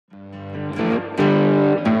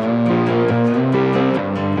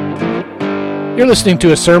You're listening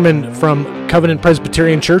to a sermon from Covenant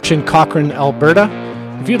Presbyterian Church in Cochrane, Alberta.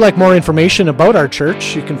 If you'd like more information about our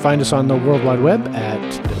church, you can find us on the World Wide Web at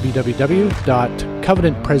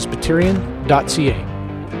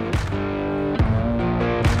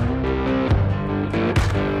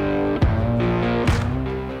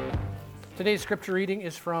Today's scripture reading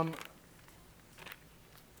is from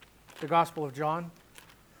the Gospel of John,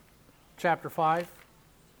 chapter 5,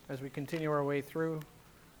 as we continue our way through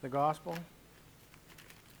the Gospel.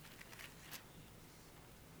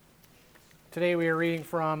 Today we are reading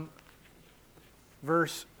from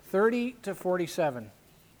verse 30 to 47.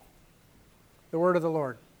 The word of the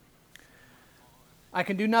Lord. I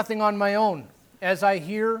can do nothing on my own. As I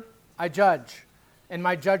hear, I judge, and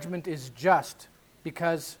my judgment is just,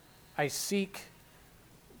 because I seek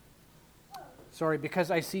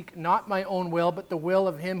not my own will, but the will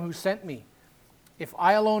of him who sent me. If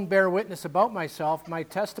I alone bear witness about myself, my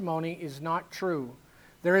testimony is not true.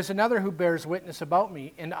 There is another who bears witness about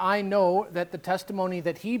me, and I know that the testimony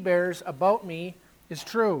that he bears about me is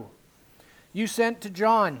true. You sent to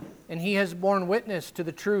John, and he has borne witness to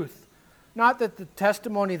the truth. Not that the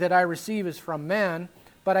testimony that I receive is from man,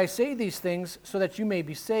 but I say these things so that you may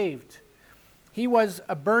be saved. He was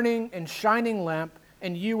a burning and shining lamp,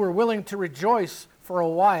 and you were willing to rejoice for a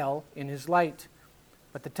while in his light.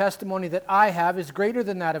 But the testimony that I have is greater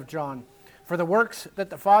than that of John. For the works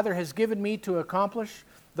that the Father has given me to accomplish,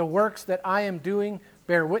 the works that I am doing,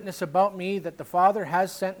 bear witness about me that the Father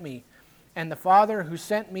has sent me. And the Father who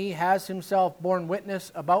sent me has himself borne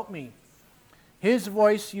witness about me. His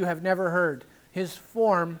voice you have never heard, his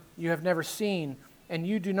form you have never seen, and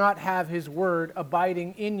you do not have his word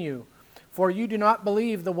abiding in you, for you do not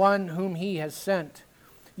believe the one whom he has sent.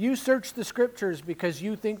 You search the Scriptures because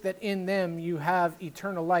you think that in them you have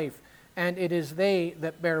eternal life, and it is they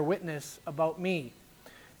that bear witness about me.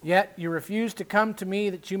 Yet you refuse to come to me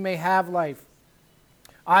that you may have life.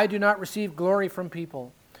 I do not receive glory from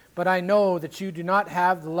people, but I know that you do not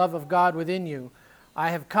have the love of God within you. I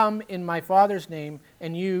have come in my Father's name,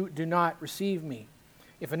 and you do not receive me.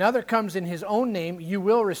 If another comes in his own name, you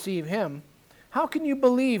will receive him. How can you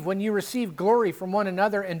believe when you receive glory from one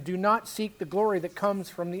another and do not seek the glory that comes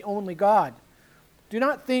from the only God? Do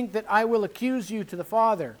not think that I will accuse you to the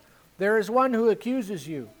Father. There is one who accuses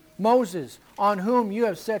you, Moses, on whom you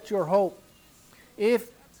have set your hope. If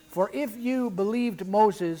you believed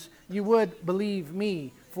Moses, you would believe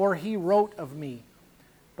me, for he wrote of me.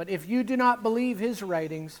 But if you do not believe his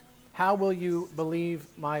writings, how will you believe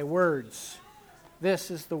my words? This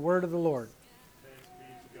is the word of the Lord.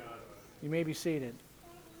 You may be seated.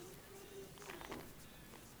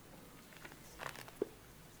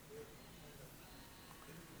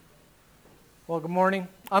 Well, good morning.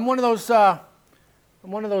 I'm one of those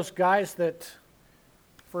guys that,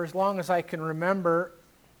 for as long as I can remember,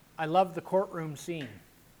 I love the courtroom scene.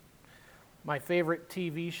 My favorite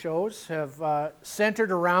TV shows have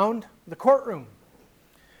centered around the courtroom.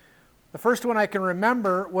 The first one I can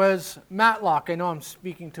remember was Matlock. I know I'm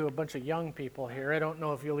speaking to a bunch of young people here. I don't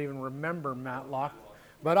know if you'll even remember Matlock,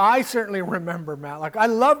 but I certainly remember Matlock. I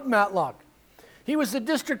loved Matlock. He was the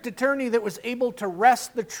district attorney that was able to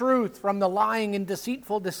wrest the truth from the lying and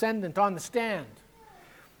deceitful descendant on the stand.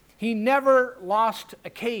 He never lost a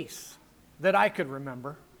case that I could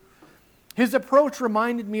remember. His approach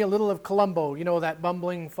reminded me a little of Columbo, that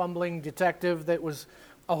bumbling, fumbling detective that was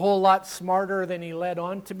a whole lot smarter than he led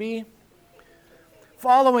on to be.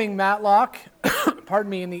 Following Matlock,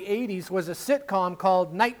 in the 80s, was a sitcom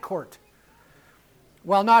called Night Court.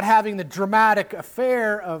 While not having the dramatic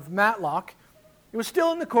affair of Matlock, it was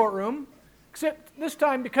still in the courtroom, except this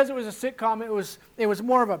time, because it was a sitcom, it was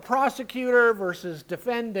more of a prosecutor versus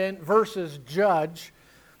defendant versus judge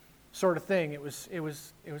sort of thing. It was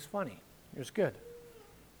funny. It was good.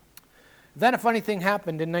 Then a funny thing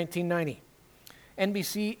happened in 1990.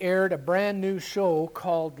 NBC aired a brand new show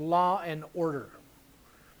called Law and Order.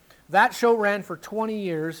 That show ran for 20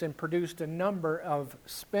 years and produced a number of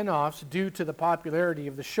spin-offs due to the popularity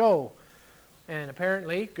of the show. And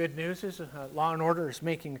apparently, good news is Law and Order is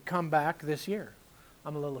making a comeback this year.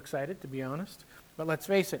 I'm a little excited, to be honest. But let's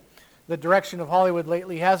face it, the direction of Hollywood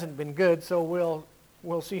lately hasn't been good, so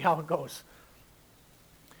we'll see how it goes.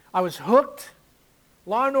 I was hooked.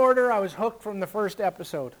 Law and Order, I was hooked from the first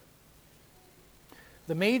episode.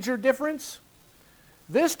 The major difference?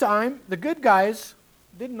 This time, the good guys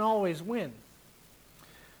didn't always win.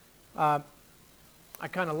 I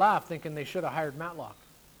kind of laughed thinking they should have hired Matlock.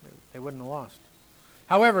 They wouldn't have lost.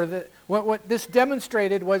 However, what this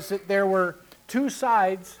demonstrated was that there were two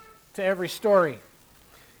sides to every story.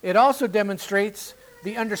 It also demonstrates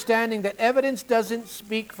the understanding that evidence doesn't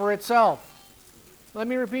speak for itself. Let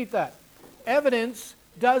me repeat that. Evidence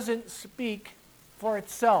doesn't speak for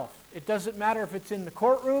itself. It doesn't matter if it's in the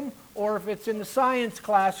courtroom or if it's in the science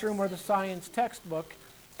classroom or the science textbook.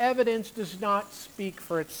 Evidence does not speak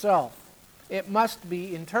for itself. It must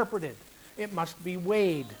be interpreted. It must be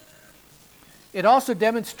weighed. It also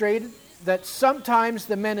demonstrated that sometimes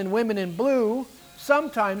the men and women in blue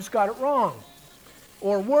sometimes got it wrong.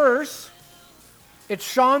 Or worse, it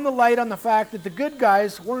shone the light on the fact that the good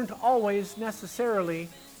guys weren't always necessarily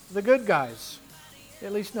the good guys,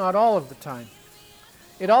 at least not all of the time.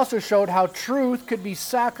 It also showed how truth could be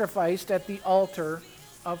sacrificed at the altar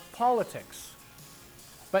of politics.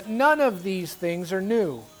 But none of these things are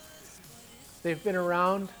new. They've been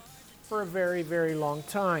around for a very, very long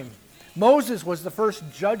time. Moses was the first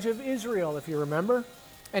judge of Israel, if you remember,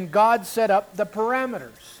 and God set up the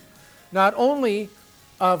parameters, not only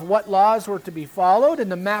of what laws were to be followed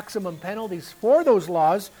and the maximum penalties for those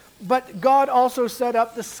laws, but God also set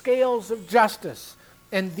up the scales of justice.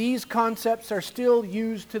 And these concepts are still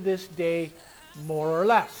used to this day, more or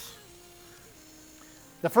less.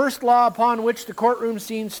 The first law upon which the courtroom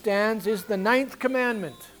scene stands is the 9th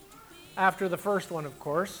commandment, after the first one, of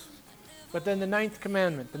course. But then the 9th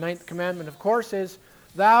commandment. The 9th commandment, of course, is,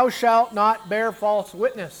 "Thou shalt not bear false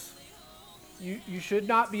witness." You should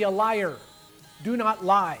not be a liar. Do not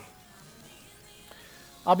lie.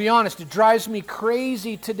 I'll be honest, it drives me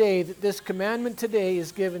crazy today that this commandment today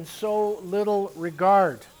is given so little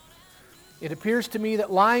regard. It appears to me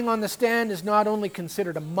that lying on the stand is not only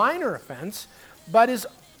considered a minor offense, but is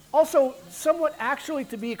also somewhat actually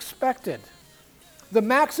to be expected. The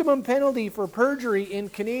maximum penalty for perjury in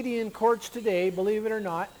Canadian courts today, believe it or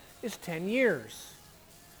not, is 10 years.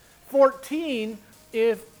 14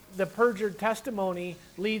 if the perjured testimony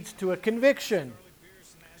leads to a conviction.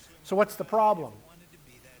 So what's the problem?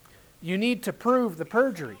 You need to prove the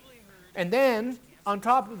perjury. And then, on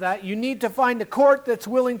top of that, you need to find a court that's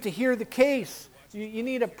willing to hear the case. You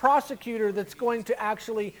need a prosecutor that's going to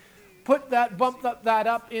actually bump that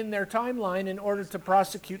up in their timeline in order to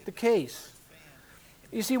prosecute the case.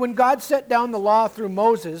 You see, when God set down the law through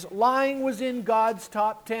Moses, lying was in God's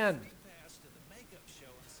top 10.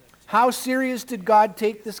 How serious did God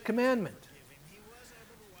take this commandment?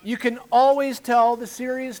 You can always tell the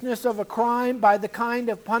seriousness of a crime by the kind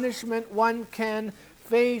of punishment one can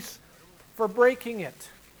face for breaking it.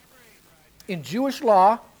 In Jewish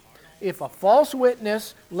law, if a false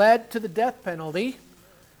witness led to the death penalty,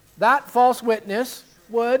 that false witness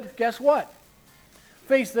would, guess what?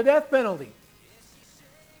 Face the death penalty.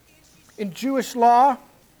 In Jewish law,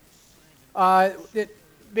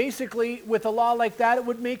 basically, with a law like that, it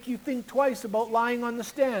would make you think twice about lying on the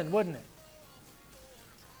stand, wouldn't it?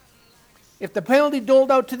 If the penalty doled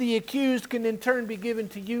out to the accused can in turn be given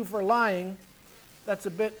to you for lying, that's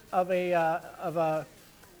a bit of an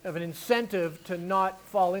incentive to not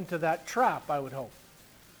fall into that trap, I would hope.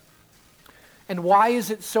 And why is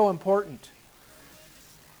it so important?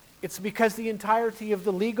 It's because the entirety of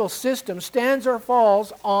the legal system stands or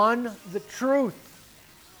falls on the truth.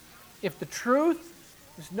 If the truth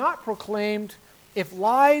is not proclaimed, if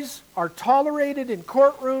lies are tolerated in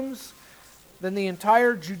courtrooms, then the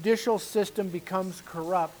entire judicial system becomes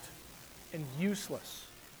corrupt and useless.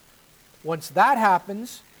 Once that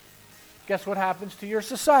happens, guess what happens to your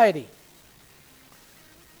society?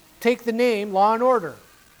 Take the name Law and Order.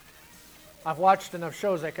 I've watched enough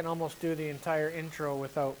shows I can almost do the entire intro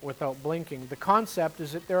without blinking. The concept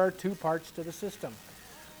is that there are two parts to the system.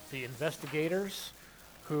 The investigators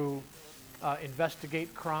who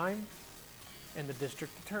investigate crime and the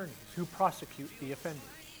district attorneys who prosecute the offenders.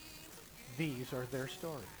 These are their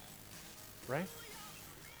stories, right?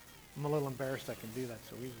 I'm a little embarrassed I can do that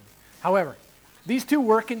so easily. However, these two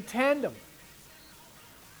work in tandem.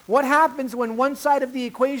 What happens when one side of the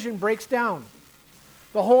equation breaks down?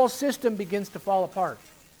 The whole system begins to fall apart.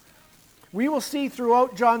 We will see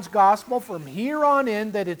throughout John's Gospel from here on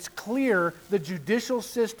in that it's clear the judicial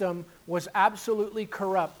system was absolutely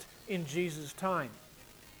corrupt in Jesus' time.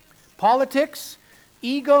 Politics,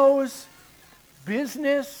 egos,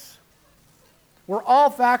 business were all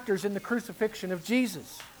factors in the crucifixion of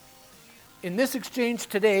Jesus. In this exchange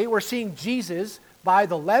today, we're seeing Jesus, by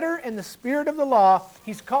the letter and the spirit of the law,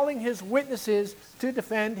 he's calling his witnesses to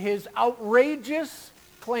defend his outrageous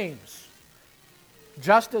claims.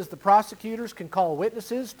 Just as the prosecutors can call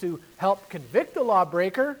witnesses to help convict a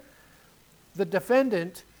lawbreaker, the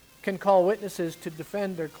defendant can call witnesses to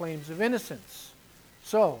defend their claims of innocence.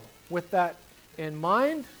 So, with that in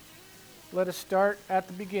mind, let us start at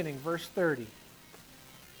the beginning, verse 30.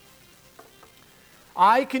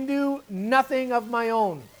 I can do nothing of my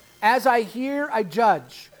own. As I hear, I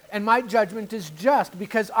judge. and my judgment is just,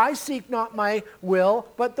 because I seek not my will,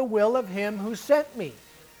 but the will of him who sent me.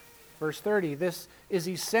 Verse 30, this is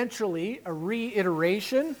essentially a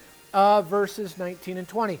reiteration of verses 19 and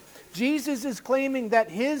 20. Jesus is claiming that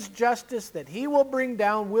his justice that he will bring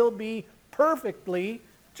down will be perfectly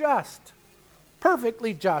just.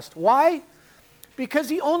 Perfectly just. Why? Because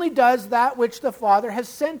he only does that which the Father has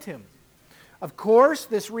sent him. Of course,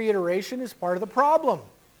 this reiteration is part of the problem.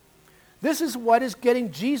 This is what is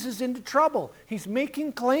getting Jesus into trouble. He's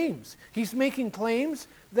making claims. He's making claims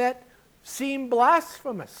that seem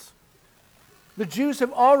blasphemous. The Jews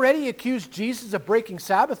have already accused Jesus of breaking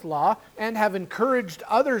Sabbath law and have encouraged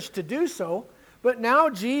others to do so. But now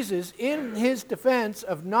Jesus, in his defense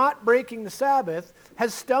of not breaking the Sabbath,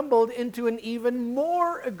 has stumbled into an even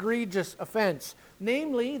more egregious offense,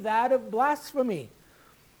 namely that of blasphemy.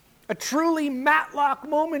 A truly Matlock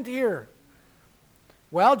moment here.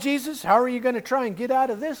 Well, Jesus, how are you going to try and get out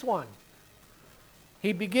of this one?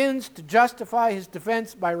 He begins to justify his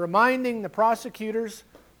defense by reminding the prosecutors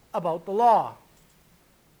about the law.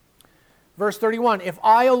 Verse 31, if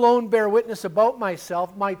I alone bear witness about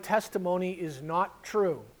myself, my testimony is not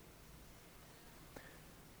true.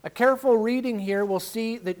 A careful reading here will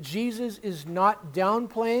see that Jesus is not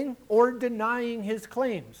downplaying or denying his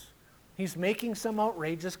claims. He's making some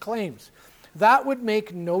outrageous claims. That would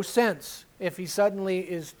make no sense if he suddenly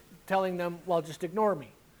is telling them, well, just ignore me.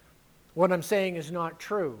 What I'm saying is not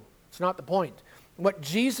true. It's not the point. What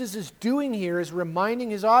Jesus is doing here is reminding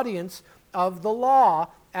his audience of the law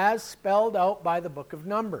as spelled out by the book of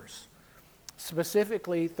Numbers,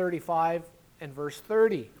 specifically 35 and verse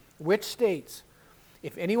 30, which states,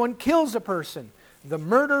 if anyone kills a person, the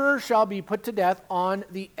murderer shall be put to death on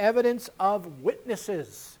the evidence of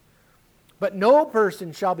witnesses. But no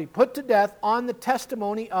person shall be put to death on the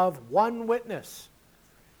testimony of one witness.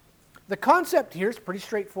 The concept here is pretty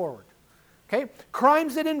straightforward. Okay?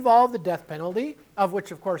 Crimes that involve the death penalty, of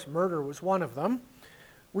which of course murder was one of them,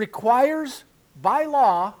 requires by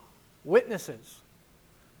law witnesses.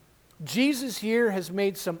 Jesus here has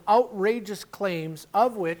made some outrageous claims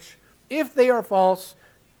of which, if they are false,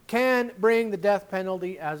 can bring the death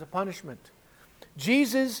penalty as a punishment.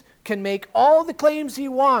 Jesus can make all the claims he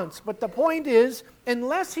wants, but the point is,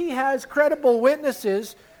 unless he has credible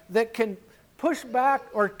witnesses that can push back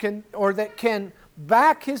or that can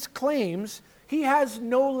back his claims, he has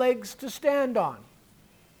no legs to stand on.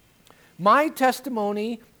 My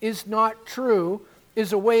testimony is not true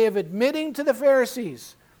is a way of admitting to the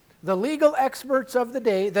Pharisees, the legal experts of the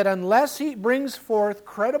day, that unless he brings forth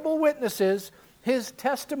credible witnesses, his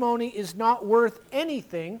testimony is not worth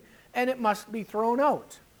anything and it must be thrown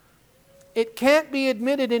out. It can't be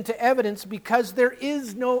admitted into evidence because there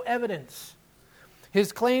is no evidence.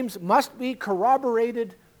 His claims must be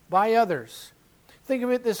corroborated by others. Think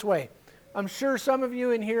of it this way. I'm sure some of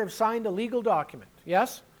you in here have signed a legal document,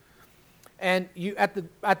 yes? And you at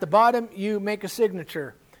the bottom you make a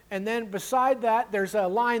signature. And then beside that there's a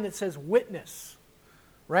line that says witness,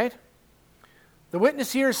 right? The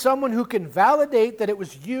witness here is someone who can validate that it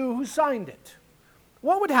was you who signed it.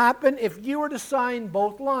 What would happen if you were to sign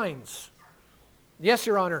both lines? Yes,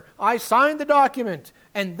 Your Honor, I signed the document,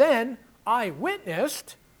 and then I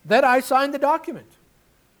witnessed that I signed the document.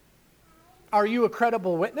 Are you a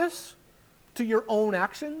credible witness to your own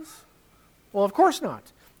actions? Well, of course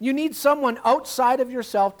not. You need someone outside of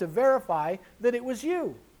yourself to verify that it was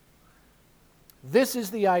you. This is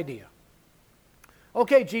the idea.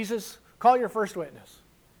 Okay, Jesus, call your first witness.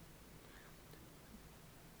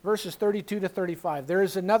 Verses 32 to 35. There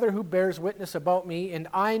is another who bears witness about me, and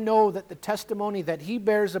I know that the testimony that he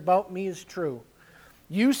bears about me is true.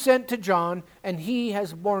 You sent to John, and he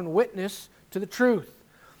has borne witness to the truth.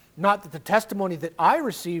 Not that the testimony that I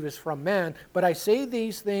receive is from man, but I say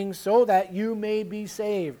these things so that you may be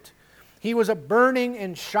saved. He was a burning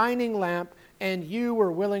and shining lamp, and you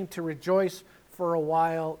were willing to rejoice for a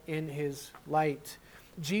while in his light.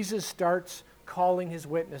 Jesus starts calling his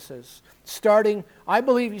witnesses. I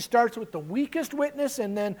believe he starts with the weakest witness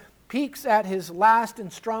and then peaks at his last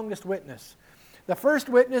and strongest witness. The first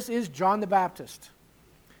witness is John the Baptist.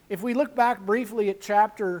 If we look back briefly at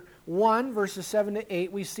chapter 1, verses 7 to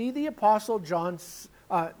 8, we see the Apostle John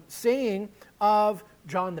saying of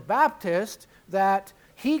John the Baptist that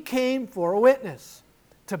he came for a witness,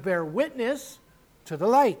 to bear witness to the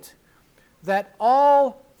light, that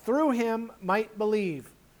all through him might believe.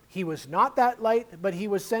 He was not that light, but he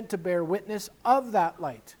was sent to bear witness of that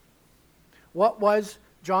light. What was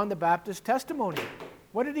John the Baptist's testimony?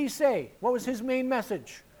 What did he say? What was his main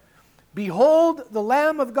message? Behold the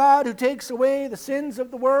Lamb of God who takes away the sins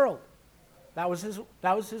of the world. That was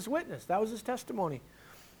his witness. That was his testimony.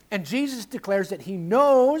 And Jesus declares that he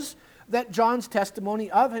knows that John's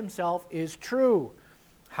testimony of himself is true.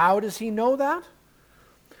 How does he know that?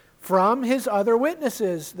 From his other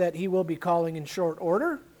witnesses that he will be calling in short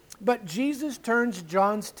order. But Jesus turns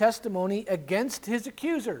John's testimony against his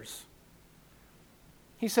accusers.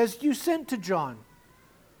 He says, "You sent to John."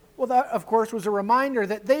 Well, that, of course, was a reminder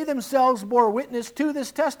that they themselves bore witness to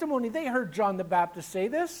this testimony. They heard John the Baptist say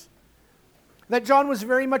this, that John was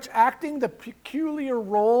very much acting the peculiar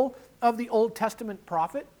role of the Old Testament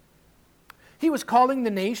prophet. He was calling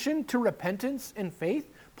the nation to repentance and faith,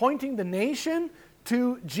 pointing the nation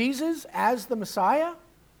to Jesus as the Messiah.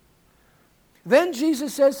 Then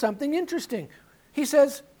Jesus says something interesting. He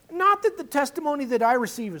says, "Not that the testimony that I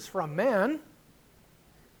receive is from man."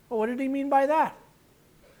 Well, what did he mean by that?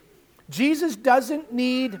 Jesus doesn't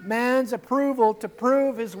need man's approval to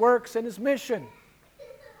prove his works and his mission.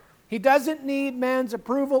 He doesn't need man's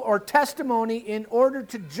approval or testimony in order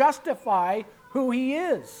to justify who he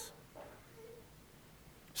is.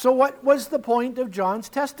 So what was the point of John's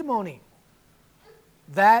testimony?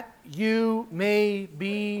 That you may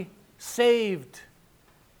be saved.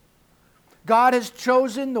 God has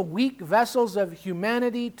chosen the weak vessels of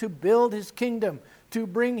humanity to build his kingdom, to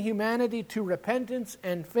bring humanity to repentance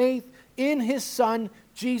and faith in his Son,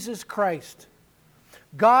 Jesus Christ.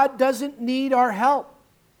 God doesn't need our help,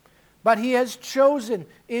 but he has chosen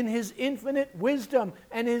in his infinite wisdom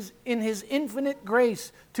and in his infinite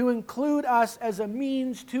grace to include us as a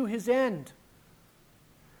means to his end.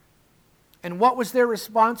 And what was their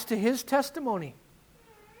response to his testimony?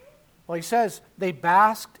 Well, he says, they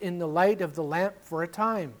basked in the light of the lamp for a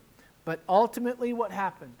time. But ultimately what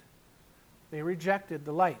happened? They rejected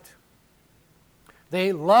the light.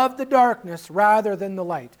 They loved the darkness rather than the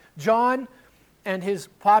light. John and his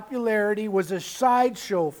popularity was a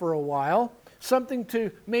sideshow for a while, something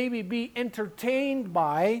to maybe be entertained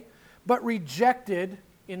by, but rejected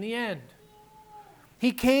in the end.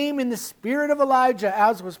 He came in the spirit of Elijah,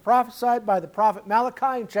 as was prophesied by the prophet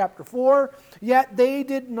Malachi in chapter 4, yet they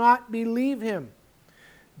did not believe him.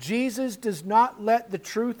 Jesus does not let the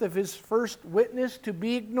truth of his first witness to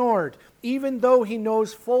be ignored, even though he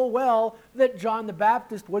knows full well that John the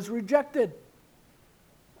Baptist was rejected.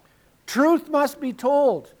 Truth must be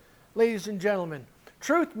told, ladies and gentlemen.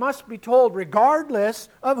 Truth must be told regardless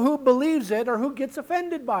of who believes it or who gets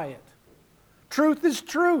offended by it. Truth is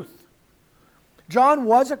truth. John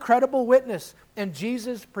was a credible witness, and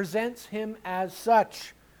Jesus presents him as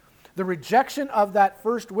such. The rejection of that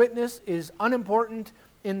first witness is unimportant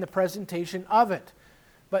in the presentation of it.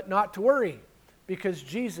 But not to worry, because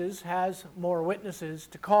Jesus has more witnesses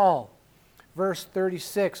to call. Verse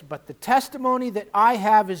 36, "But the testimony that I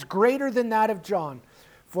have is greater than that of John.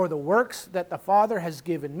 For the works that the Father has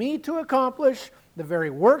given me to accomplish, the very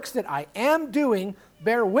works that I am doing,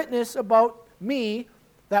 bear witness about me,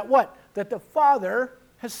 that what? That the Father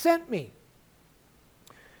has sent me."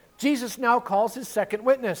 Jesus now calls his second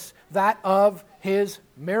witness, that of his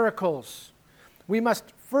miracles. We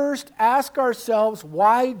must first ask ourselves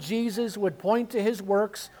why Jesus would point to his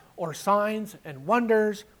works or signs and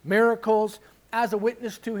wonders, miracles, as a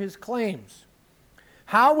witness to his claims.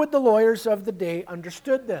 How would the lawyers of the day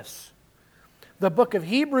understood this? The book of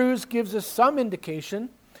Hebrews gives us some indication,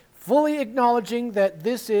 fully acknowledging that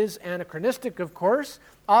this is anachronistic, of course.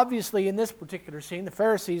 Obviously, in this particular scene, the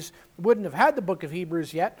Pharisees wouldn't have had the book of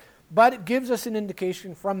Hebrews yet, but it gives us an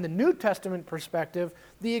indication from the New Testament perspective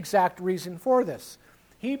the exact reason for this.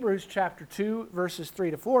 Hebrews chapter 2, verses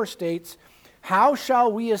 3 to 4 states, "How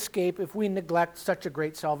shall we escape if we neglect such a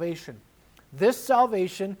great salvation? This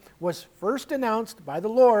salvation was first announced by the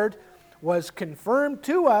Lord, was confirmed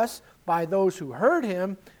to us by those who heard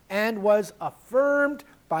him, and was affirmed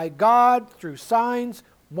by God through signs,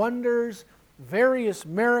 wonders, various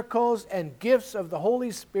miracles, and gifts of the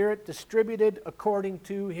Holy Spirit distributed according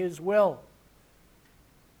to his will."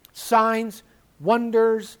 Signs,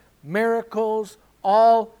 wonders, miracles,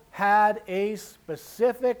 all had a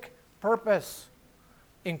specific purpose,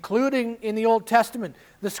 including in the Old Testament.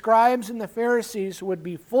 The scribes and the Pharisees would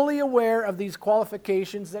be fully aware of these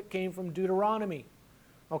qualifications that came from Deuteronomy.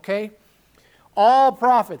 Okay? All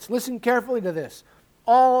prophets, listen carefully to this,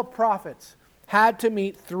 all prophets had to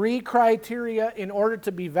meet three criteria in order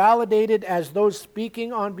to be validated as those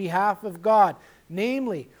speaking on behalf of God.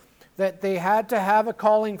 Namely, that they had to have a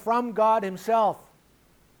calling from God himself.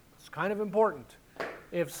 It's kind of important.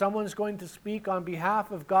 If someone's going to speak on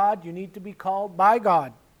behalf of God, you need to be called by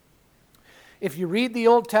God. If you read the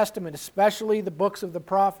Old Testament, especially the books of the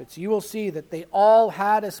prophets, you will see that they all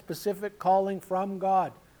had a specific calling from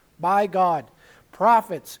God, by God.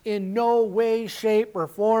 prophets. In no way, shape, or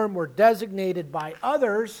form were designated by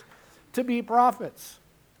others to be prophets.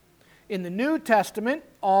 In the New Testament,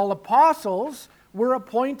 all apostles were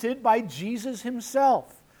appointed by Jesus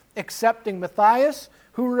himself, excepting Matthias,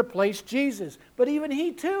 who replaced Jesus. But even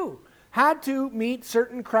he too had to meet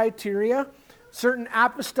certain criteria, certain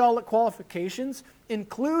apostolic qualifications,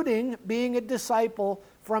 including being a disciple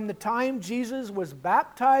from the time Jesus was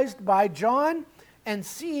baptized by John and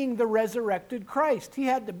seeing the resurrected Christ. He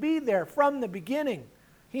had to be there from the beginning.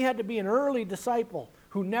 He had to be an early disciple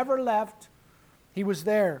who never left. He was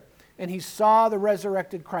there, and he saw the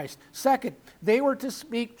resurrected Christ. Second, they were to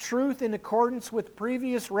speak truth in accordance with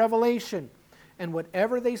previous revelation. And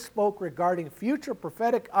whatever they spoke regarding future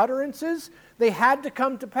prophetic utterances, they had to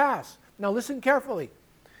come to pass. Now listen carefully.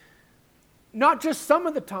 Not just some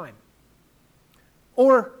of the time,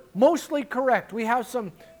 or mostly correct. We have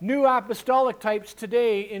some new apostolic types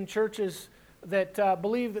today in churches that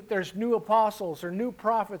believe that there's new apostles or new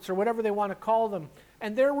prophets or whatever they want to call them.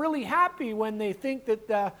 And they're really happy when they think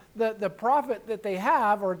that the prophet that they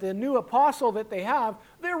have or the new apostle that they have,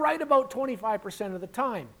 they're right about 25% of the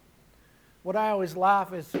time. What I always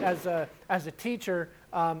laugh is, as a teacher,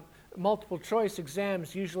 multiple choice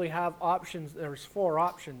exams usually have options. There's 4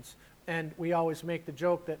 options. And we always make the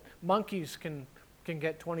joke that monkeys can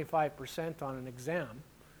get 25% on an exam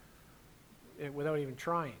without even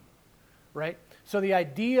trying, right? So the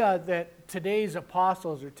idea that today's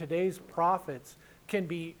apostles or today's prophets can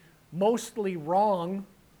be mostly wrong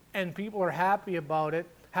and people are happy about it,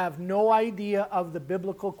 have no idea of the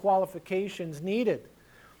biblical qualifications needed.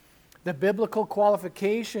 The biblical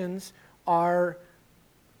qualifications are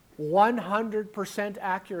 100%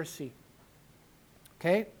 accuracy.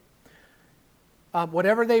 Okay?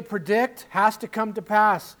 Whatever they predict has to come to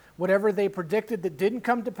pass. Whatever they predicted that didn't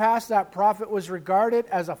come to pass, that prophet was regarded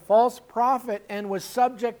as a false prophet and was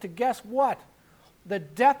subject to, guess what? The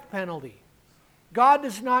death penalty. God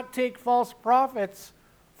does not take false prophets,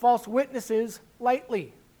 false witnesses,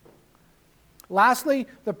 lightly. Lastly,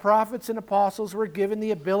 the prophets and apostles were given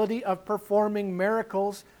the ability of performing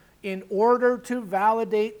miracles in order to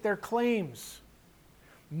validate their claims.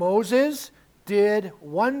 Moses did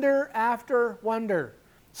wonder after wonder,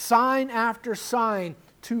 sign after sign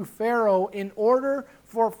to Pharaoh in order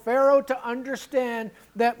for Pharaoh to understand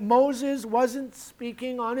that Moses wasn't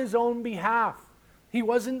speaking on his own behalf. He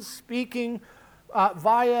wasn't speaking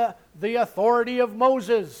via the authority of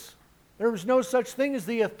Moses. There was no such thing as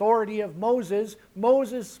the authority of Moses.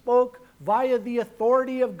 Moses spoke via the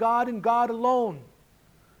authority of God and God alone.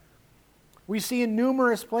 We see in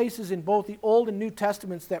numerous places in both the Old and New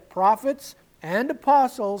Testaments that prophets and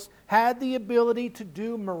apostles had the ability to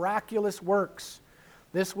do miraculous works.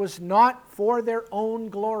 This was not for their own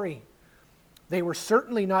glory. They were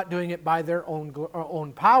certainly not doing it by their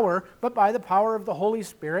own power, but by the power of the Holy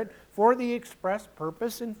Spirit for the express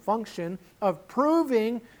purpose and function of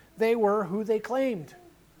proving they were who they claimed.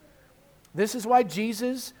 This is why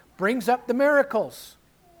Jesus brings up the miracles.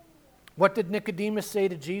 What did Nicodemus say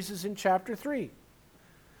to Jesus in chapter 3?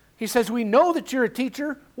 He says, we know that you're a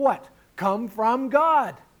teacher, what? Come from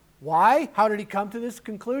God. Why? How did he come to this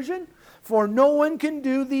conclusion? For no one can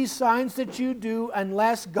do these signs that you do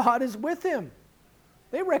unless God is with him.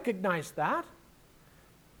 They recognized that.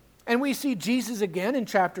 And we see Jesus again in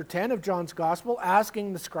chapter 10 of John's Gospel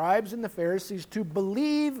asking the scribes and the Pharisees to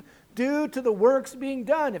believe due to the works being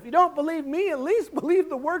done. If you don't believe me, at least believe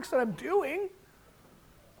the works that I'm doing.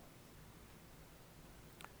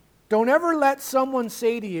 Don't ever let someone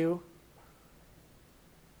say to you,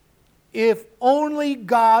 if only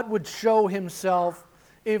God would show himself,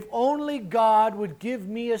 if only God would give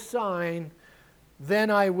me a sign,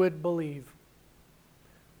 then I would believe.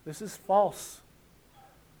 This is false.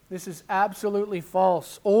 This is absolutely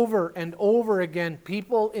false. Over and over again,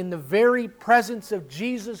 people in the very presence of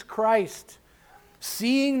Jesus Christ,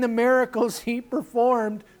 seeing the miracles he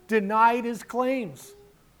performed, denied his claims.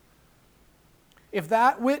 If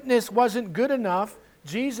that witness wasn't good enough,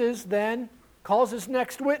 Jesus then calls his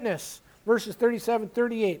next witness. Verses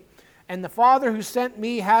 37-38. And the Father who sent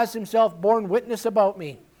me has himself borne witness about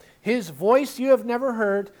me. His voice you have never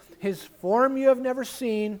heard, his form you have never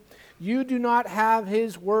seen. You do not have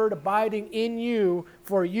his word abiding in you,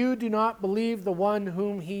 for you do not believe the one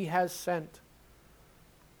whom he has sent.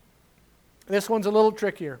 This one's a little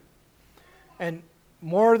trickier. And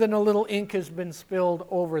more than a little ink has been spilled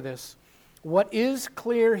over this. What is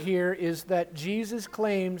clear here is that Jesus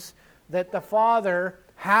claims that the Father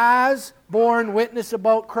has borne witness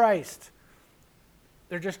about Christ.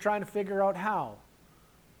 They're just trying to figure out how.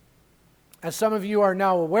 As some of you are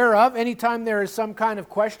now aware of, anytime there is some kind of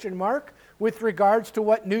question mark with regards to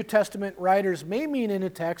what New Testament writers may mean in a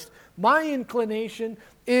text, my inclination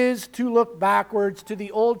is to look backwards to the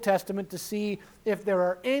Old Testament to see if there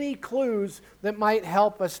are any clues that might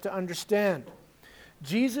help us to understand.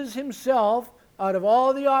 Jesus himself, out of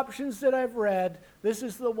all the options that I've read, this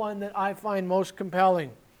is the one that I find most compelling.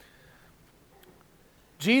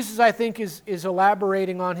 Jesus, I think, is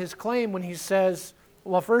elaborating on his claim when he says,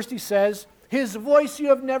 well, first he says, his voice you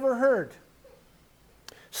have never heard.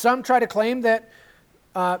 Some try to claim that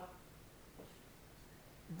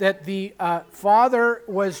the Father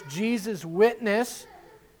was Jesus' witness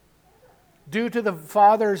due to the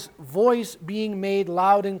Father's voice being made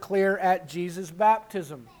loud and clear at Jesus'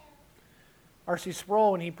 baptism. R.C.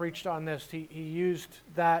 Sproul, when he preached on this, he used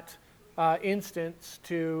that instance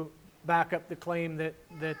to back up the claim that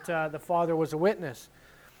the Father was a witness.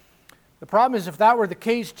 The problem is, if that were the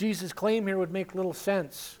case, Jesus' claim here would make little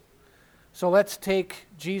sense. So let's take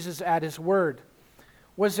Jesus at his word.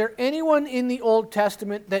 Was there anyone in the Old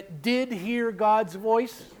Testament that did hear God's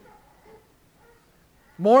voice?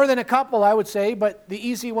 More than a couple, I would say, but the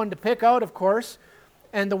easy one to pick out, of course,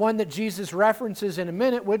 and the one that Jesus references in a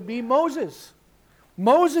minute would be Moses.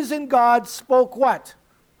 Moses and God spoke what?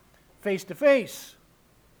 Face to face.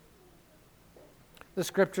 The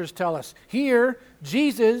scriptures tell us. Here,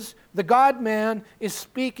 Jesus, the God-man, is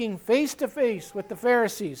speaking face to face with the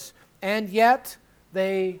Pharisees, and yet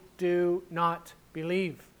they do not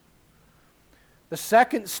believe. The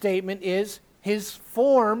second statement is, his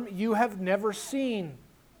form you have never seen.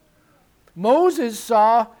 Moses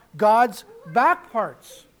saw God's back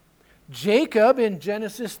parts. Jacob in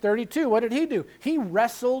Genesis 32, what did he do? He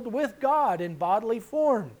wrestled with God in bodily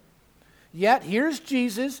form. Yet here's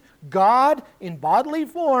Jesus, God in bodily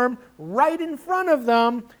form, right in front of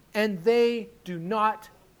them, and they do not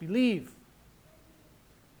believe.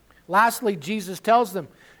 Lastly, Jesus tells them,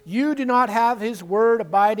 you do not have his word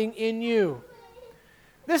abiding in you.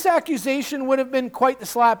 This accusation would have been quite the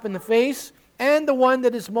slap in the face, and the one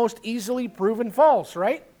that is most easily proven false,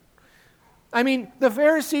 right? I mean, the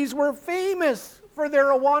Pharisees were famous for their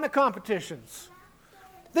Awana competitions.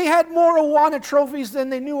 They had more Awana trophies than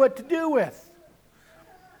they knew what to do with.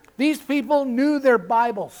 These people knew their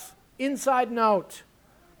Bibles inside and out.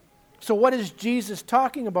 So what is Jesus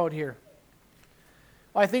talking about here?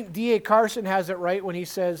 I think D.A. Carson has it right when he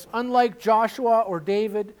says, unlike Joshua or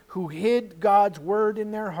David, who hid God's word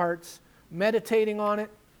in their hearts, meditating on it,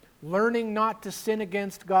 learning not to sin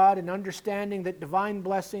against God, and understanding that divine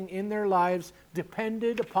blessing in their lives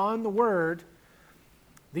depended upon the word,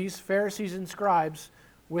 these Pharisees and scribes,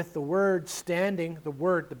 with the word standing, the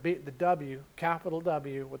word, the W, capital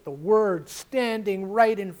W, with the word standing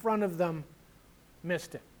right in front of them,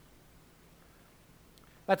 missed it.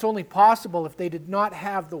 That's only possible if they did not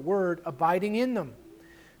have the word abiding in them.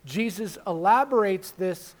 Jesus elaborates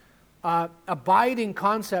this abiding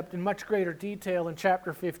concept in much greater detail in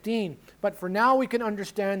chapter 15. But for now we can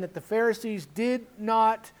understand that the Pharisees did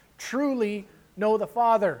not truly know the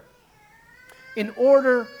Father. In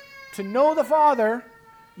order to know the Father,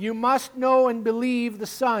 you must know and believe the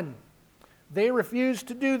Son. They refused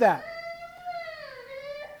to do that.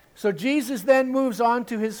 So Jesus then moves on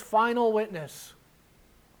to his final witness,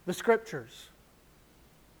 the Scriptures.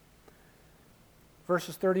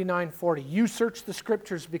 Verses 39-40. You search the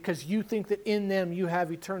Scriptures because you think that in them you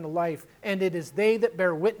have eternal life, and it is they that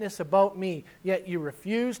bear witness about me, yet you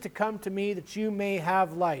refuse to come to me that you may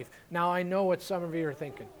have life. Now I know what some of you are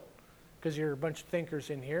thinking, because you're a bunch of thinkers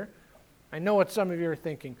in here. I know what some of you are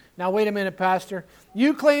thinking. Now wait a minute, Pastor.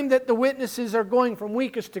 You claim that the witnesses are going from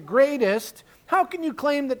weakest to greatest. How can you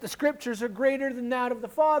claim that the Scriptures are greater than that of the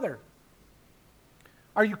Father?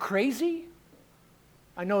 Are you crazy?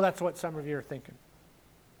 I know that's what some of you are thinking.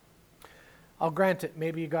 I'll grant it,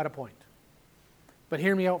 maybe you got a point. But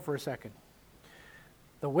hear me out for a second.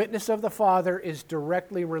 The witness of the Father is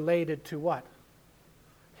directly related to what?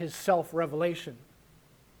 His self-revelation.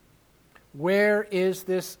 Where is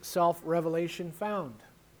this self-revelation found?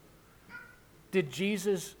 Did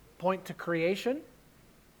Jesus point to creation?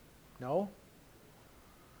 No.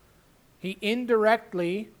 He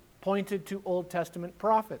indirectly pointed to Old Testament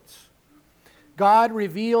prophets. God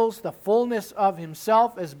reveals the fullness of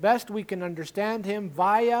himself as best we can understand him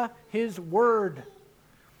via his word.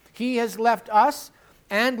 He has left us,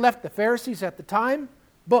 and left the Pharisees at the time,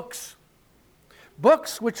 books.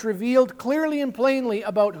 Books which revealed clearly and plainly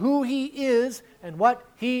about who he is and what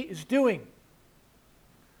he is doing.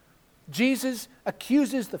 Jesus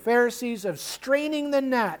accuses the Pharisees of straining the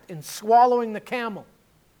gnat and swallowing the camel.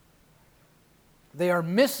 They are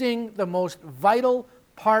missing the most vital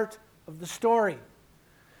part of the story.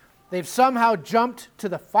 They've somehow jumped to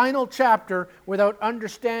the final chapter without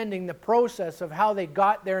understanding the process of how they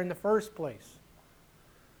got there in the first place.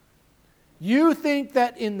 You think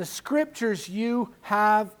that in the Scriptures you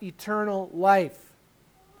have eternal life.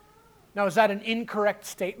 Now, is that an incorrect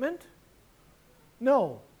statement?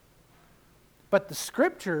 No. But the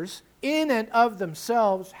Scriptures, in and of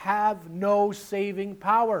themselves, have no saving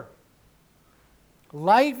power.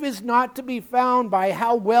 Life is not to be found by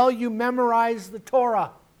how well you memorize the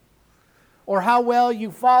Torah or how well you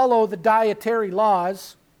follow the dietary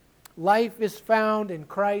laws. Life is found in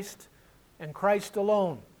Christ and Christ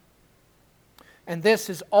alone. And this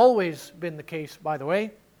has always been the case, by the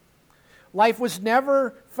way. Life was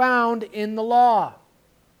never found in the law.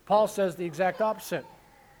 Paul says the exact opposite.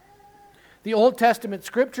 The Old Testament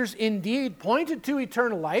Scriptures indeed pointed to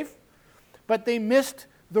eternal life, but they missed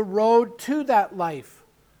the road to that life.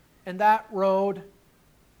 And that road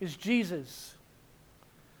is Jesus.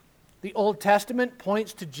 The Old Testament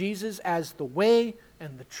points to Jesus as the way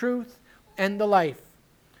and the truth and the life.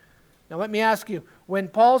 Now let me ask you, when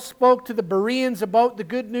Paul spoke to the Bereans about the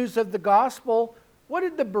good news of the gospel, what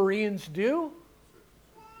did the Bereans do?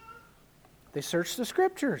 They searched the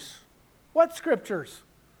Scriptures. What Scriptures?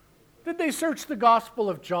 Did they search the Gospel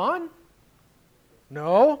of John?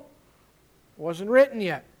 No. It wasn't written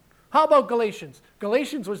yet. How about Galatians?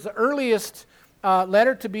 Galatians was the earliest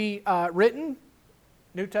letter to be written,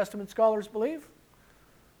 New Testament scholars believe.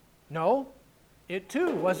 No, it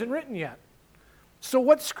too wasn't written yet. So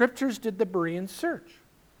what Scriptures did the Bereans search?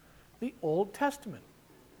 The Old Testament.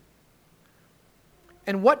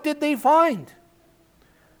 And what did they find?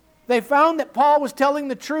 They found that Paul was telling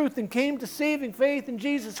the truth and came to saving faith in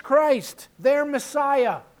Jesus Christ, their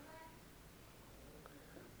Messiah.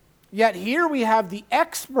 Yet here we have the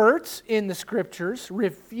experts in the Scriptures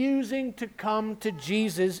refusing to come to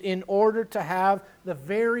Jesus in order to have the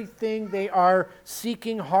very thing they are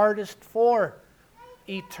seeking hardest for,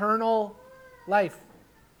 eternal life.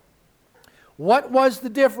 What was the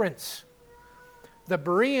difference? The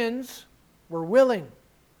Bereans were willing.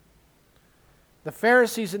 The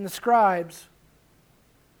Pharisees and the scribes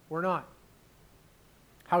were not.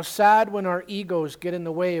 How sad when our egos get in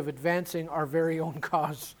the way of advancing our very own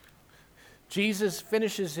cause. Jesus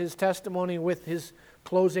finishes his testimony with his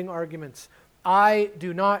closing arguments. I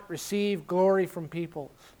do not receive glory from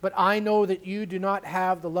people, but I know that you do not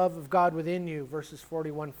have the love of God within you, verses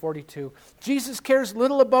 41, 42. Jesus cares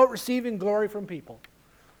little about receiving glory from people.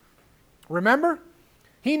 Remember?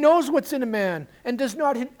 He knows what's in a man and does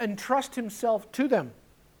not entrust himself to them.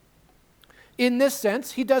 In this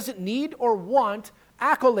sense, he doesn't need or want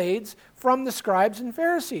accolades from the scribes and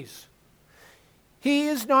Pharisees. He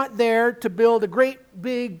is not there to build a great,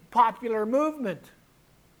 big, popular movement.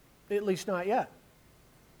 At least not yet.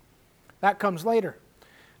 That comes later.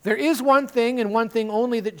 There is one thing and one thing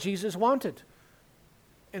only that Jesus wanted,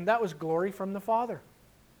 and that was glory from the Father,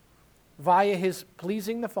 via his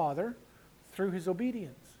pleasing the Father through his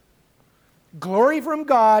obedience. Glory from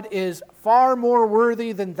God is far more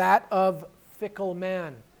worthy than that of fickle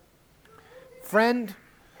man. Friend,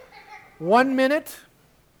 1 minute,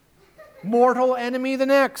 mortal enemy the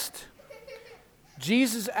next.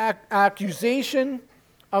 Jesus' accusation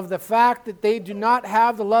of the fact that they do not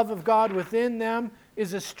have the love of God within them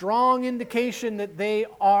is a strong indication that they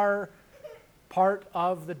are part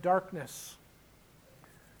of the darkness.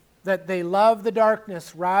 That they love the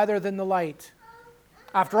darkness rather than the light.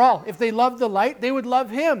 After all, if they loved the light, they would love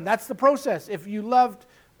him. That's the process. If you loved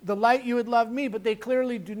the light, you would love me, but they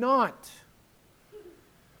clearly do not.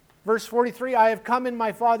 Verse 43, I have come in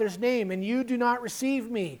my Father's name, and you do not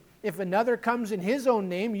receive me. If another comes in his own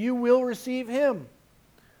name, you will receive him.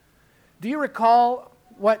 Do you recall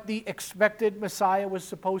what the expected Messiah was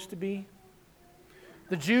supposed to be?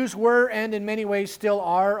 The Jews were, and in many ways still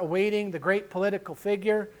are, awaiting the great political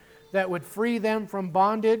figure that would free them from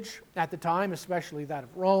bondage at the time, especially that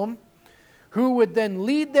of Rome, who would then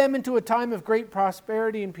lead them into a time of great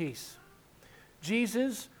prosperity and peace.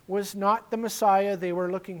 Jesus was not the Messiah they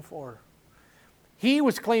were looking for. He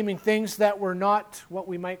was claiming things that were not what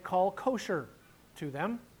we might call kosher to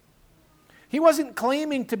them. He wasn't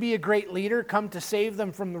claiming to be a great leader, come to save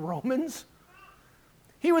them from the Romans.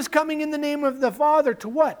 He was coming in the name of the Father to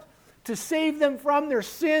what? To save them from their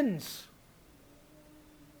sins.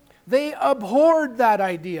 They abhorred that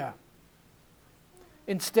idea.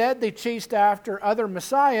 Instead, they chased after other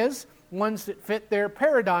messiahs, ones that fit their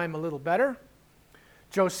paradigm a little better.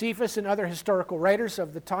 Josephus and other historical writers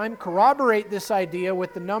of the time corroborate this idea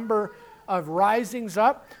with the number of risings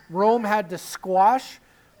up Rome had to squash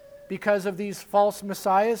because of these false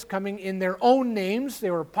messiahs coming in their own names.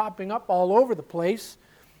 They were popping up all over the place.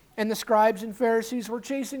 and the scribes and Pharisees were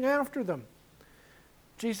chasing after them.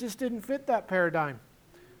 Jesus didn't fit that paradigm,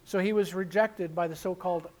 so he was rejected by the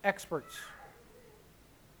so-called experts.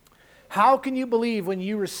 How can you believe when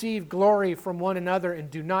you receive glory from one another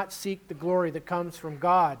and do not seek the glory that comes from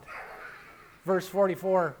God? Verse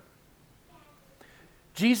 44.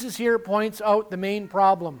 Jesus here points out the main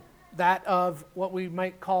problem, that of what we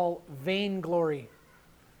might call vainglory.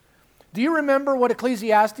 Do you remember what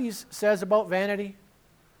Ecclesiastes says about vanity?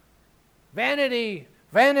 Vanity,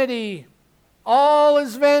 vanity, all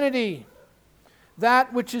is vanity.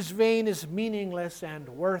 That which is vain is meaningless and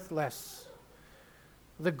worthless.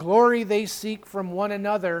 The glory they seek from one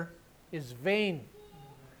another is vain.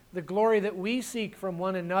 The glory that we seek from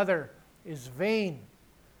one another is vain.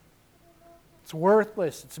 It's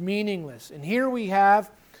worthless, it's meaningless. And here we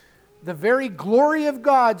have the very glory of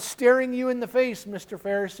God staring you in the face, Mr.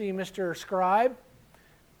 Pharisee, Mr. Scribe.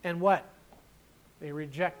 And what? They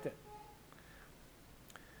reject it.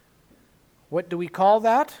 What do we call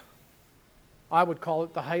that? I would call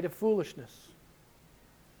it the height of foolishness.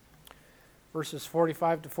 Verses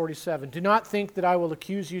 45 to 47. Do not think that I will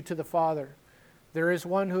accuse you to the Father. There is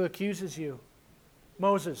one who accuses you,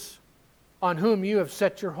 Moses, on whom you have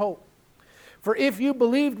set your hope. For if you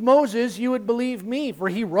believed Moses, you would believe me, for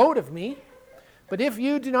he wrote of me. But if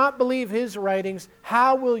you do not believe his writings,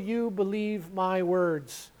 how will you believe my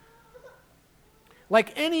words?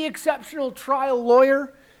 Like any exceptional trial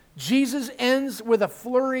lawyer, Jesus ends with a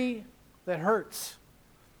flurry that hurts.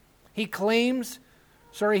 He claimed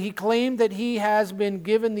that he has been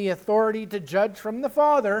given the authority to judge from the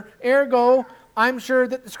Father. Ergo, I'm sure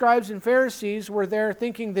that the scribes and Pharisees were there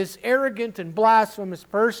thinking this arrogant and blasphemous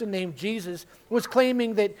person named Jesus was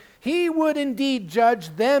claiming that he would indeed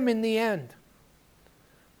judge them in the end.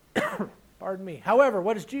 Pardon me. However,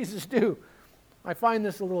 what does Jesus do? I find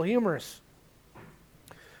this a little humorous.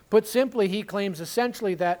 Put simply, he claims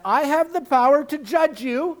essentially that I have the power to judge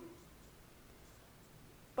you,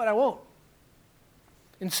 but I won't.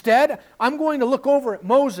 Instead, I'm going to look over at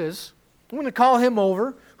Moses. I'm going to call him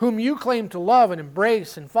over, whom you claim to love and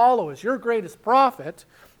embrace and follow as your greatest prophet,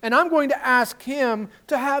 and I'm going to ask him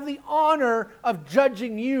to have the honor of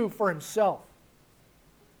judging you for himself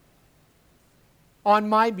on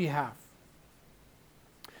my behalf.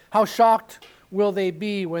 How shocked will they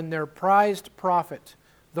be when their prized prophet,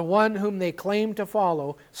 the one whom they claim to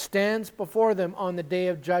follow, stands before them on the day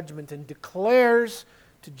of judgment and declares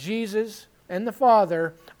to Jesus and the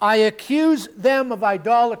Father, I accuse them of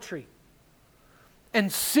idolatry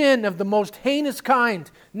and sin of the most heinous kind,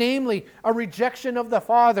 namely a rejection of the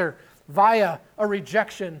Father via a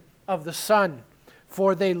rejection of the Son.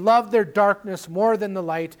 For they loved their darkness more than the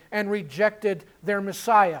light and rejected their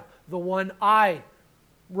Messiah, the one I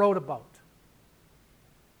wrote about.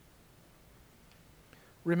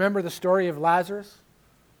 Remember the story of Lazarus?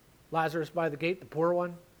 Lazarus by the gate, the poor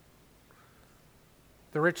one?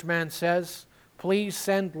 The rich man says, please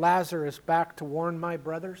send Lazarus back to warn my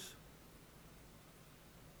brothers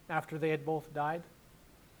after they had both died.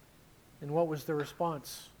 And what was the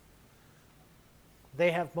response?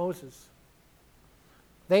 They have Moses.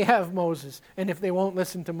 They have Moses. And if they won't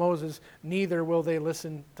listen to Moses, neither will they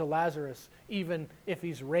listen to Lazarus, even if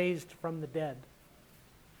he's raised from the dead.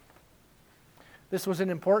 This was an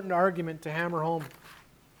important argument to hammer home.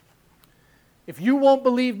 If you won't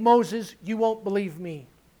believe Moses, you won't believe me.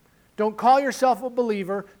 Don't call yourself a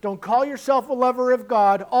believer. Don't call yourself a lover of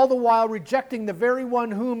God, all the while rejecting the very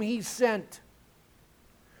one whom he sent.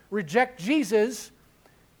 Reject Jesus,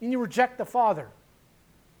 and you reject the Father.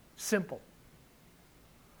 Simple.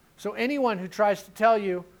 So anyone who tries to tell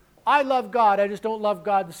you, I love God, I just don't love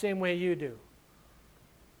God the same way you do.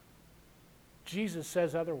 Jesus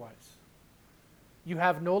says otherwise. You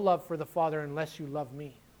have no love for the Father unless you love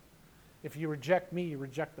me. If you reject me, you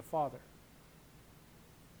reject the Father.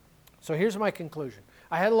 So here's my conclusion.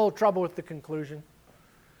 I had a little trouble with the conclusion.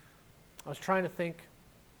 I was trying to think,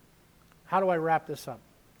 how do I wrap this up?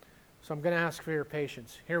 So I'm going to ask for your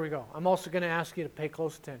patience. Here we go. I'm also going to ask you to pay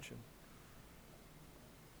close attention.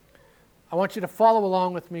 I want you to follow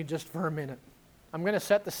along with me just for a minute. I'm going to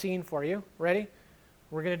set the scene for you. Ready?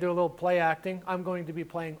 We're going to do a little play acting. I'm going to be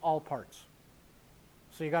playing all parts.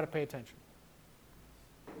 So you got to pay attention.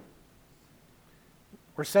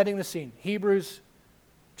 We're setting the scene. Hebrews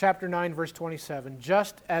chapter 9, verse 27.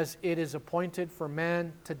 Just as it is appointed for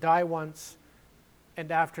man to die once,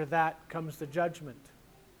 and after that comes the judgment.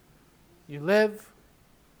 You live,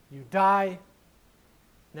 you die, and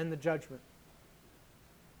then the judgment.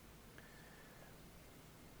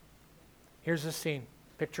 Here's the scene.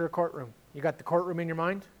 Picture a courtroom. You got the courtroom in your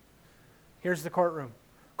mind? Here's the courtroom.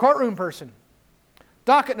 Courtroom person.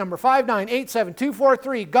 Docket number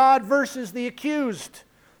 5987243, God versus the accused.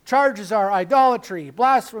 Charges are idolatry,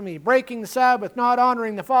 blasphemy, breaking the Sabbath, not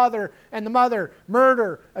honoring the father and the mother,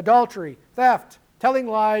 murder, adultery, theft, telling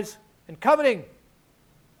lies, and coveting.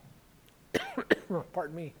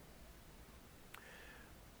 Pardon me.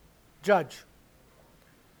 Judge,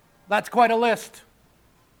 that's quite a list.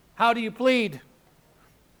 How do you plead?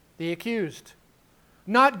 The accused.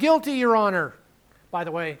 Not guilty, Your Honor. By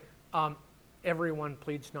the way, everyone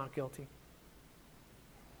pleads not guilty.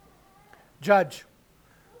 Judge,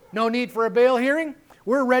 no need for a bail hearing.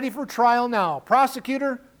 We're ready for trial now.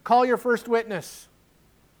 Prosecutor, call your first witness.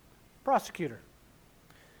 Prosecutor.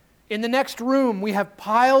 In the next room, we have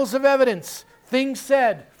piles of evidence. Things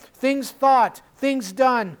said, things thought, things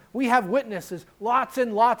done. We have witnesses, lots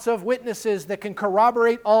and lots of witnesses that can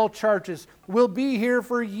corroborate all charges. We'll be here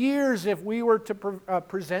for years if we were to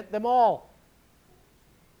present them all.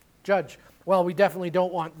 Judge, well, we definitely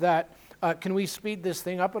don't want that. Can we speed this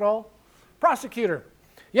thing up at all? Prosecutor,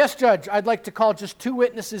 yes, Judge, I'd like to call just 2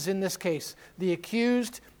 witnesses in this case. The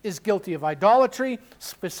accused is guilty of idolatry,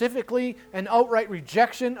 specifically an outright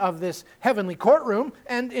rejection of this heavenly courtroom,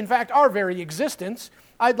 and in fact our very existence.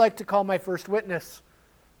 I'd like to call my first witness,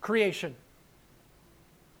 creation.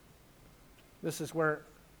 This is where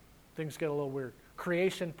things get a little weird.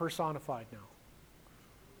 Creation personified now.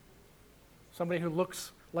 Somebody who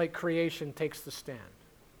looks like creation takes the stand.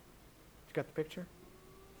 You got the picture?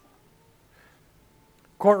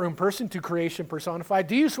 Courtroom person to creation personified.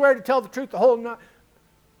 Do you swear to tell the truth, the whole Do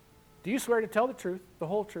you swear to tell the truth, the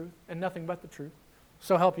whole truth, and nothing but the truth?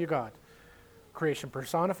 So help you God. Creation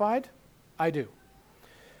personified. I do.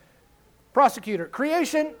 Prosecutor,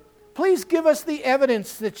 creation, please give us the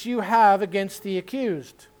evidence that you have against the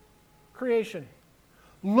accused. Creation,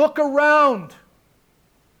 look around.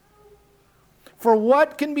 For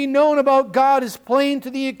what can be known about God is plain to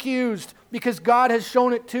the accused, because God has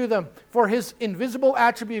shown it to them. For his invisible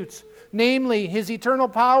attributes, namely his eternal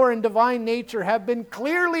power and divine nature, have been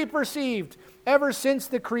clearly perceived ever since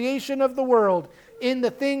the creation of the world in the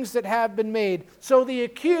things that have been made. So the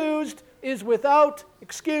accused is without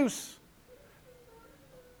excuse.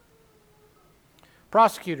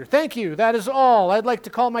 Prosecutor, thank you. That is all. I'd like to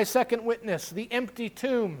call my second witness, the empty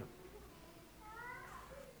tomb.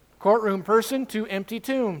 Courtroom person to empty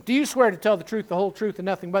tomb. Do you swear to tell the truth, the whole truth, and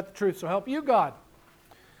nothing but the truth, so help you God?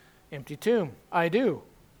 Empty tomb. I do.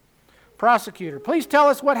 Prosecutor, please tell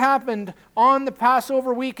us what happened on the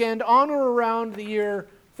Passover weekend on or around the year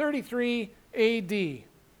 33 AD.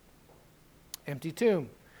 Empty tomb.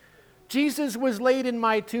 Jesus was laid in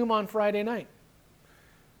my tomb on Friday night.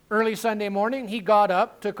 Early Sunday morning, he got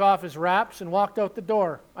up, took off his wraps, and walked out the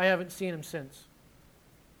door. I haven't seen him since.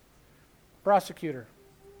 Prosecutor,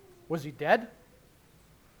 was he dead?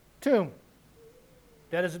 Tomb,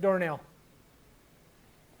 dead as a doornail.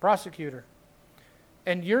 Prosecutor,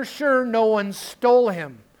 and you're sure no one stole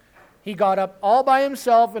him? He got up all by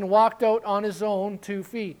himself and walked out on his own 2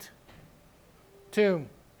 feet. Tomb,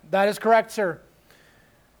 that is correct, sir.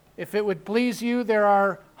 If it would please you, there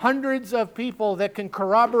are hundreds of people that can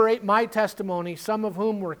corroborate my testimony, some of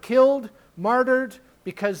whom were killed, martyred,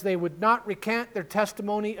 because they would not recant their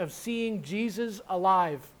testimony of seeing Jesus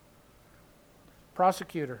alive.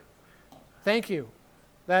 Prosecutor, thank you.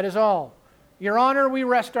 That is all. Your Honor, we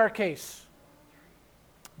rest our case.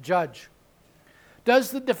 Judge,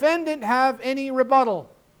 does the defendant have any rebuttal?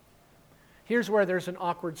 Here's where there's an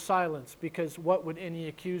awkward silence, because what would any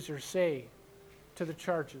accuser say to the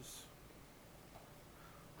charges?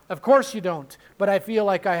 Of course you don't, but I feel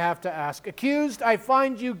like I have to ask. Accused, I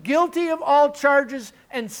find you guilty of all charges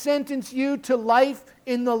and sentence you to life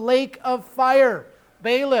in the lake of fire.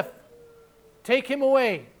 Bailiff, take him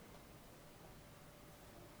away.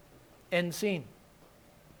 End scene.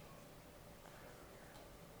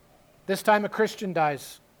 This time a Christian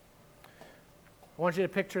dies. I want you to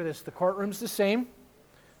picture this. The courtroom's the same.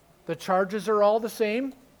 The charges are all the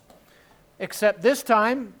same. Except this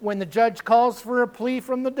time, when the judge calls for a plea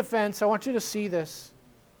from the defense, I want you to see this.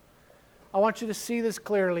 I want you to see this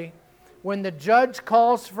clearly. When the judge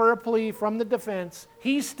calls for a plea from the defense,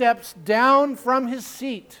 he steps down from his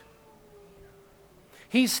seat.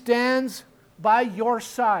 He stands by your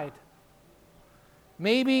side.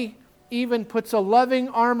 Maybe even puts a loving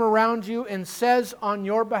arm around you and says on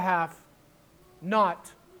your behalf,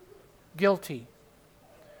 not guilty.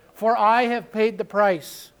 For I have paid the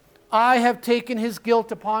price. I have taken his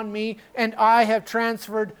guilt upon me, and I have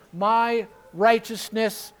transferred my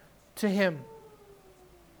righteousness to him.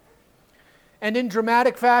 And in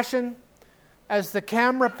dramatic fashion, as the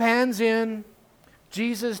camera pans in,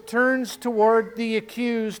 Jesus turns toward the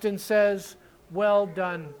accused and says, Well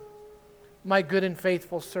done, my good and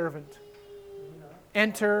faithful servant.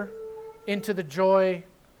 Enter into the joy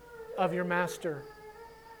of your master.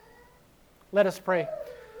 Let us pray.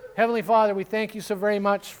 Heavenly Father, we thank you so very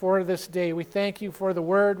much for this day. We thank you for the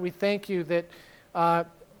word. We thank you that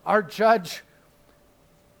our judge,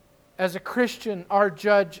 as a Christian, our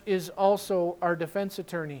judge is also our defense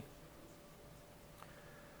attorney.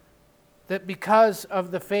 That because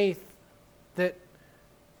of the faith that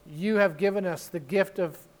you have given us, the gift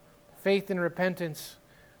of faith and repentance,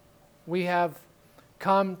 we have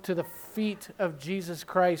come to the feet of Jesus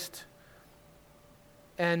Christ,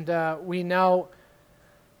 and we now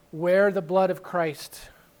wear the blood of Christ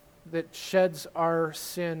that sheds our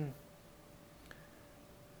sin,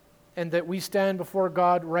 and that we stand before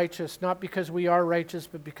God righteous, not because we are righteous,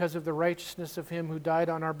 but because of the righteousness of Him who died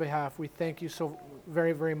on our behalf. We thank you so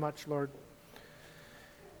very, very much, Lord.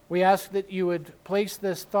 We ask that you would place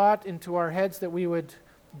this thought into our heads, that we would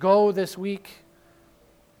go this week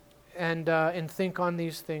and think on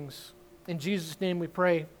these things. In Jesus' name we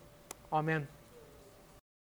pray. Amen.